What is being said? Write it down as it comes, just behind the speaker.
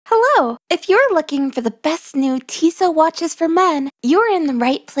Hello! If you're looking for the best new Tissot watches for men, you're in the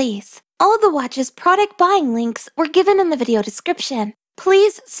right place. All the watches product buying links were given in the video description.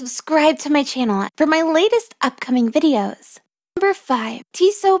 Please subscribe to my channel for my latest upcoming videos. Number 5.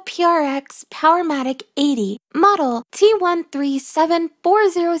 Tissot PRX Powermatic 80, model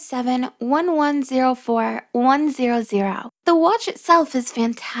T1374071104100. The watch itself is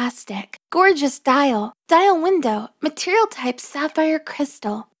fantastic. Gorgeous dial. Dial window, material type sapphire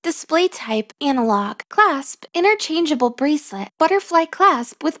crystal. Display type analog. Clasp, interchangeable bracelet. Butterfly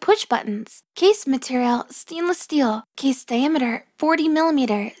clasp with push buttons. Case material, stainless steel. Case diameter, 40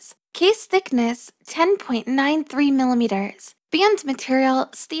 millimeters. Case thickness, 10.93 millimeters. Band material,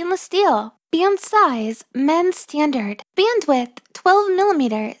 stainless steel. Band size, men's standard. Band width, 12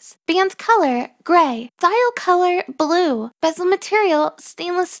 millimeters. Band color, gray. Dial color, blue. Bezel material,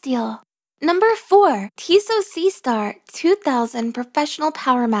 stainless steel. Number 4. Tissot Seastar 2000 Professional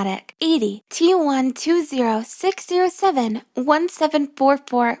Powermatic 80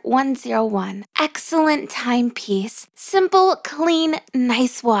 T1206071744101. Excellent timepiece. Simple, clean,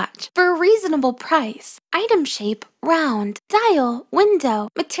 nice watch for a reasonable price. Item shape, round. Dial, window.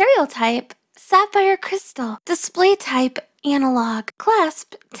 Material type, sapphire crystal. Display type, analog.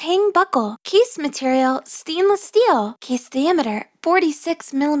 Clasp, tang buckle. Case material, stainless steel. Case diameter,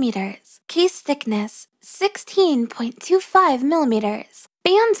 46 millimeters. Case thickness, 16.25 millimeters.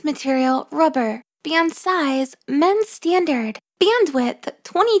 Band material, rubber. Band size, men's standard. Band width,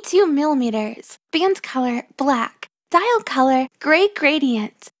 22 millimeters. Band color, black. Dial color, gray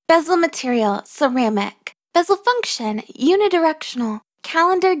gradient. Bezel material, ceramic. Bezel function, unidirectional.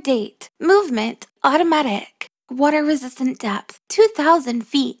 Calendar date. Movement, automatic. Water resistant depth, 2,000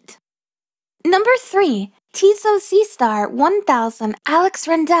 feet. Number 3. Tissot Seastar 1000 Alex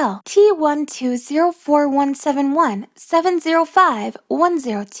Rendell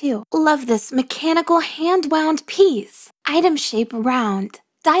T1204171705102. Love this mechanical hand-wound piece. Item shape round.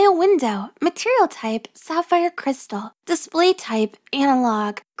 Dial window. Material type sapphire crystal. Display type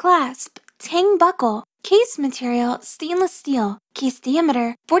analog. Clasp tang buckle. Case material stainless steel. Case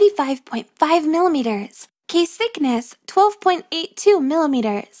diameter 45.5 millimeters. Case thickness 12.82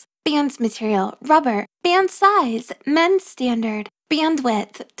 millimeters. Band material, rubber. Band size, men's standard. Band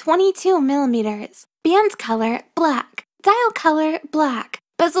width, 22 millimeters. Band color, black. Dial color, black.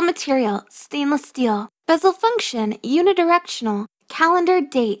 Bezel material, stainless steel. Bezel function, unidirectional. Calendar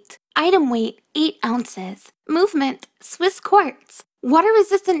date. Item weight, 8 ounces. Movement, Swiss quartz. Water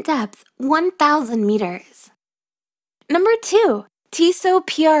resistant depth, 1,000 meters. Number 2. Tissot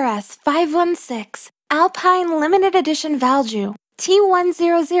PRS 516 Alpine Limited Edition Valjoux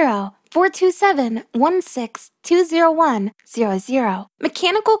T1004271620100.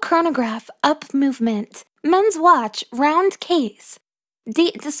 Mechanical chronograph, up movement. Men's watch, round case.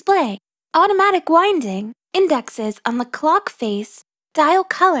 Date display. Automatic winding. Indexes on the clock face. Dial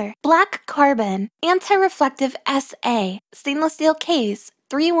color, black carbon. Anti-reflective SA. Stainless steel case,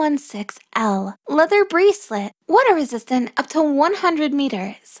 316L. Leather bracelet. Water resistant up to 100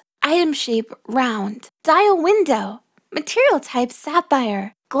 meters. Item shape, round. Dial window. Material type,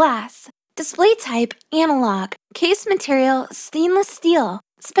 sapphire. Glass. Display type, analog. Case material, stainless steel.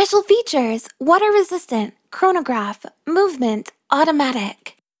 Special features, water resistant. Chronograph. Movement,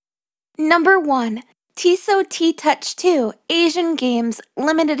 automatic. Number 1. Tissot T-Touch 2 Asian Games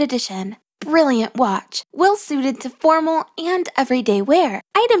Limited Edition. Brilliant watch, well suited to formal and everyday wear.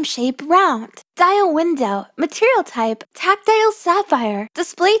 Item shape, round. Dial window. Material type, tactile sapphire.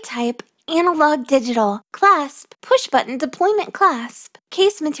 Display type, analog digital. Clasp, push button deployment clasp.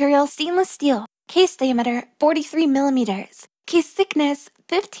 Case material, stainless steel. Case diameter, 43 millimeters. Case thickness,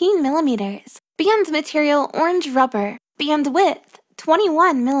 15 millimeters. Band material, orange rubber. Band width,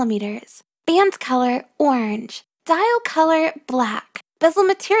 21 millimeters. Band color, orange. Dial color, black. Bezel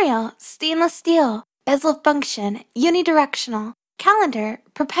material, stainless steel. Bezel function, unidirectional. Calendar,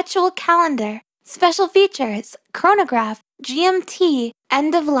 perpetual calendar. Special features, chronograph, GMT,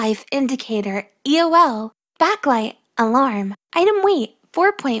 end of life indicator, EOL. Backlight, alarm. Item weight,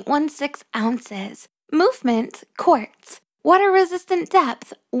 4.16 ounces. Movement, quartz. Water resistant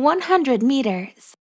depth, 100 meters.